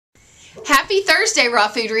Happy Thursday, Raw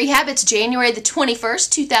Food Rehab. It's January the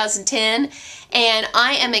 21st, 2010, and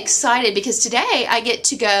I am excited because today I get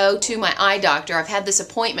to go to my eye doctor. I've had this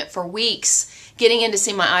appointment for weeks. Getting in to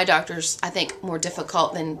see my eye doctor's, I think, more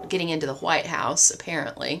difficult than getting into the White House,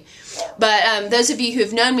 apparently. But those of you who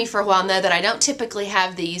have known me for a while know that I don't typically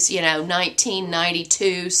have these,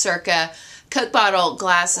 1992 circa Coke bottle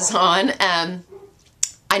glasses on.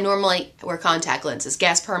 I normally wear contact lenses,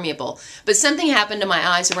 gas permeable, but something happened to my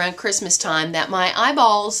eyes around Christmas time that my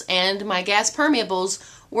eyeballs and my gas permeables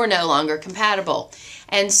were no longer compatible.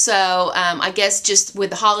 And so I guess just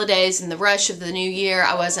with the holidays and the rush of the new year,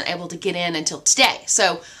 I wasn't able to get in until today.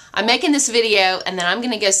 So I'm making this video, and then I'm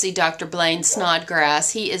going to go see Dr. Blaine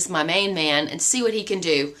Snodgrass. He is my main man, and see what he can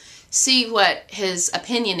do. See what his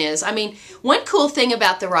opinion is. I mean, one cool thing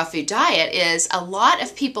about the raw food diet is a lot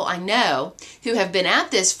of people I know who have been at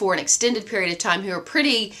this for an extended period of time, who are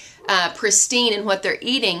pretty pristine in what they're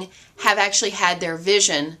eating, have actually had their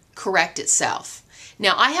vision correct itself.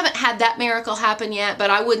 Now, I haven't had that miracle happen yet, but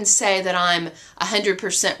I wouldn't say that I'm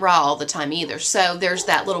 100% raw all the time either. So there's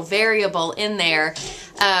that little variable in there.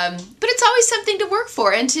 But it's always something to work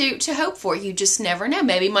for and to hope for. You just never know.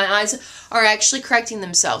 Maybe my eyes are actually correcting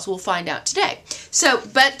themselves. We'll find out today.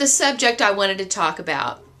 But the subject I wanted to talk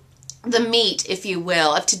about, the meat, if you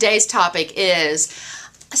will, of today's topic is,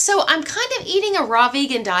 so I'm kind of eating a raw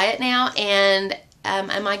vegan diet now, and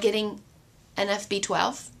am I getting enough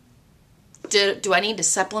B12? Do I need to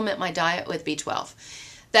supplement my diet with B12?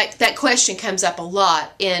 That question comes up a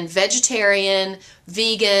lot in vegetarian,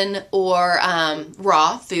 vegan, or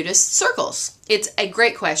raw foodist circles. It's a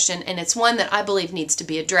great question, and it's one that I believe needs to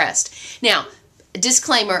be addressed. Now,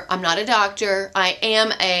 disclaimer, I'm not a doctor.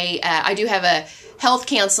 I do have a health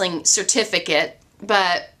counseling certificate,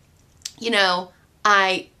 but,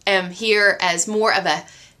 I am here as more of a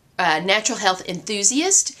natural health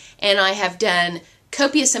enthusiast, and I have done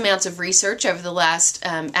copious amounts of research over the last,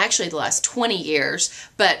 actually the last 20 years,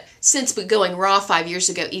 but since going raw 5 years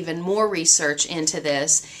ago, even more research into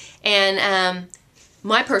this. And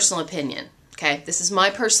my personal opinion, okay, this is my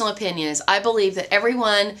personal opinion, is I believe that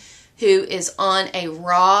everyone who is on a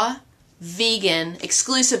raw vegan,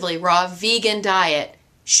 exclusively raw vegan diet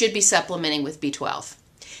should be supplementing with B12.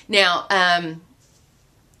 Now,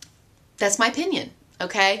 that's my opinion,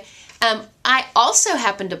 okay? I also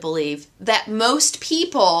happen to believe that most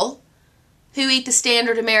people who eat the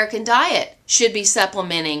standard American diet should be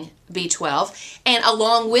supplementing B12. And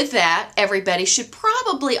along with that, everybody should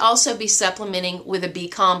probably also be supplementing with a B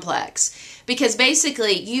complex. Because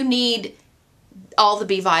basically, you need all the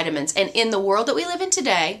B vitamins. And in the world that we live in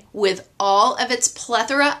today, with all of its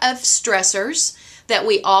plethora of stressors that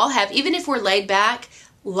we all have, even if we're laid back,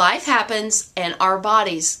 life happens and our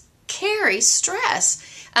bodies carry stress.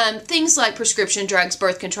 Things like prescription drugs,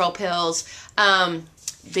 birth control pills,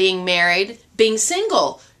 being married, being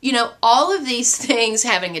single, all of these things,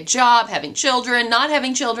 having a job, having children, not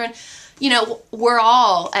having children, we're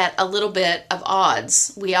all at a little bit of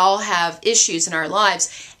odds. We all have issues in our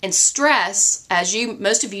lives, and stress, as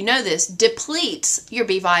most of you know this, depletes your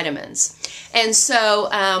B vitamins. And so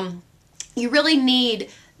you really need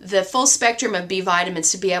the full spectrum of B vitamins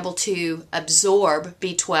to be able to absorb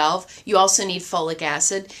B12. You also need folic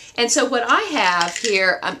acid. And so what I have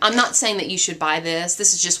here, I'm not saying that you should buy this.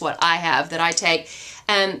 This is just what I have that I take.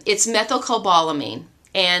 It's methylcobalamin.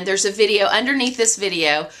 And there's a video underneath this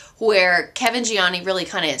video where Kevin Gianni really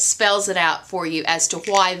kind of spells it out for you as to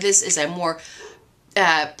why this is a more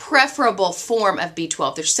preferable form of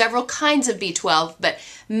B12. There's several kinds of B12, but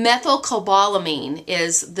methylcobalamin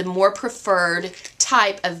is the more preferred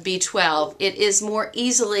type of B12. It is more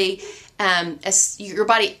easily, your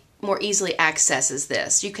body more easily accesses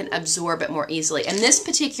this. You can absorb it more easily. And this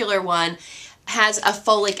particular one has a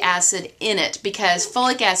folic acid in it, because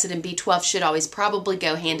folic acid and B12 should always probably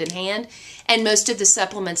go hand in hand, and most of the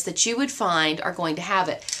supplements that you would find are going to have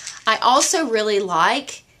it. I also really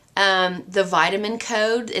like the vitamin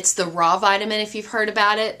code. It's the raw vitamin, if you've heard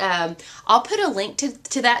about it. I'll put a link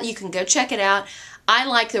to that. You can go check it out. I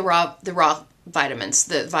like the raw vitamins,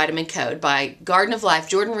 the vitamin code by Garden of Life.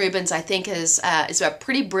 Jordan Rubens, I think, is a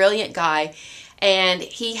pretty brilliant guy, and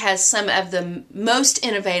he has some of the most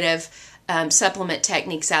innovative supplement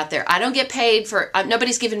techniques out there. I don't get paid for,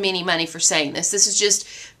 nobody's given me any money for saying this. This is just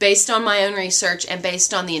based on my own research and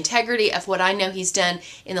based on the integrity of what I know he's done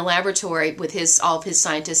in the laboratory with all of his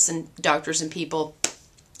scientists and doctors and people.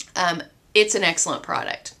 It's an excellent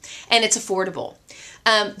product, and it's affordable.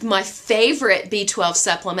 My favorite B12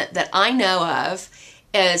 supplement that I know of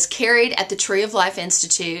is carried at the Tree of Life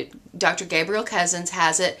Institute. Dr. Gabriel Cousins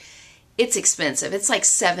has it. it's expensive. It's like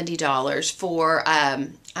 $70 for,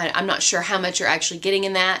 I'm not sure how much you're actually getting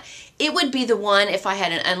in that. It would be the one, if I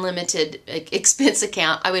had an unlimited expense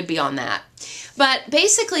account, I would be on that. But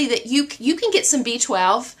basically, that you can get some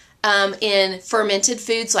B12 in fermented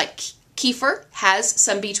foods, like kefir has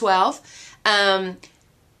some B12.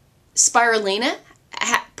 Spirulina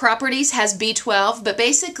properties has B12, but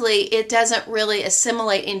basically it doesn't really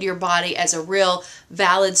assimilate into your body as a real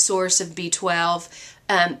valid source of B12.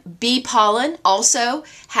 Bee pollen also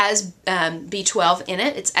has B12 in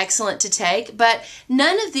it. It's excellent to take, but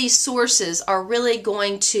none of these sources are really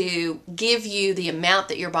going to give you the amount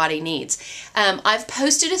that your body needs. I've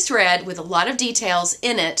posted a thread with a lot of details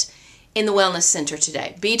in it in the Wellness Center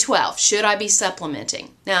today. B12, should I be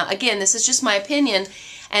supplementing? Now, again, this is just my opinion,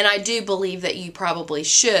 and I do believe that you probably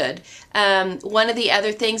should. One of the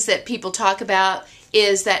other things that people talk about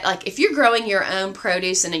is that, like, if you're growing your own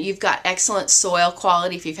produce and you've got excellent soil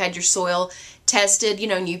quality, if you've had your soil tested, you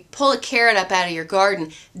know, and you pull a carrot up out of your garden,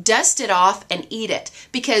 dust it off and eat it,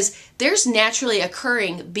 because there's naturally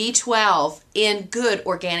occurring B12 in good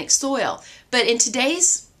organic soil. But in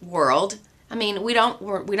today's world, I mean, we don't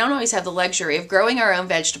always have the luxury of growing our own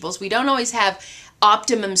vegetables. We don't always have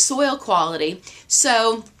optimum soil quality.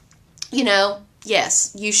 So, you know,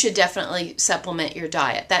 yes, you should definitely supplement your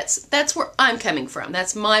diet. That's where I'm coming from.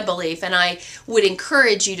 That's my belief, and I would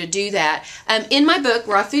encourage you to do that. In my book,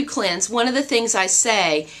 Raw Food Cleanse, one of the things I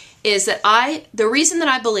say is that the reason that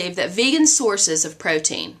I believe that vegan sources of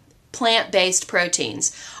protein, plant-based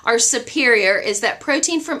proteins, are superior is that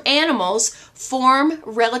protein from animals form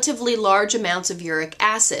relatively large amounts of uric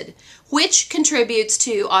acid, which contributes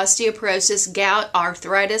to osteoporosis, gout,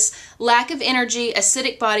 arthritis, lack of energy,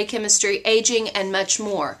 acidic body chemistry, aging, and much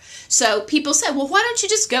more. So people say, well, why don't you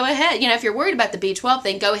just go ahead? You know, if you're worried about the B12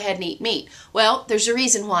 thing, go ahead and eat meat. Well, there's a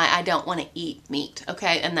reason why I don't want to eat meat,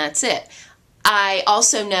 okay? And that's it. I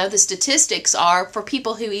also know the statistics are for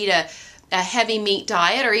people who eat a heavy meat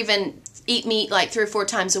diet, or even eat meat like 3 or 4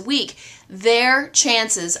 times a week, their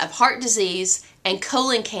chances of heart disease and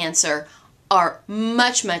colon cancer are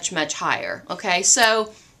much, much, much higher. Okay,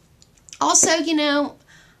 so also, you know,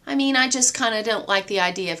 I mean, I just kind of don't like the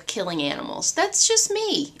idea of killing animals. That's just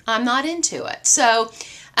me. I'm not into it. So,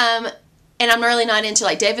 and I'm really not into,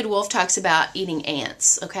 like David Wolf talks about eating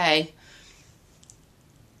ants, okay?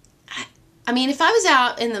 I mean, if I was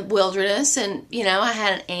out in the wilderness and, you know, I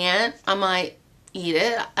had an ant, I might eat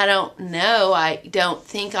it. I don't know. I don't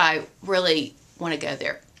think I really want to go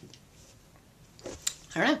there.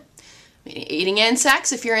 I don't know. I mean, eating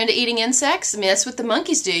insects, if you're into eating insects, I mean, that's what the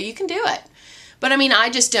monkeys do. You can do it. But I mean, I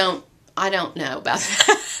don't know about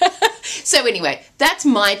that. So anyway, that's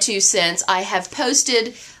my 2 cents. I have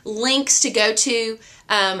posted links to go to.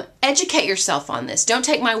 Educate yourself on this. Don't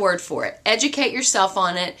take my word for it. Educate yourself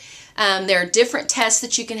on it. There are different tests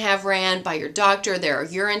that you can have ran by your doctor. There are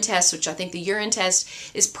urine tests, which I think the urine test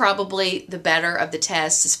is probably the better of the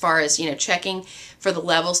tests as far as, you know, checking for the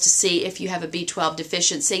levels to see if you have a B12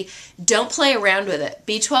 deficiency. Don't play around with it.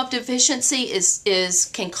 B12 deficiency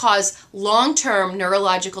can cause long-term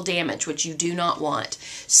neurological damage, which you do not want.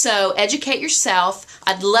 So educate yourself.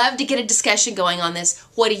 I'd love to get a discussion going on this.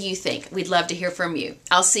 What do you think? We'd love to hear from you.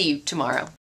 I'll see you tomorrow.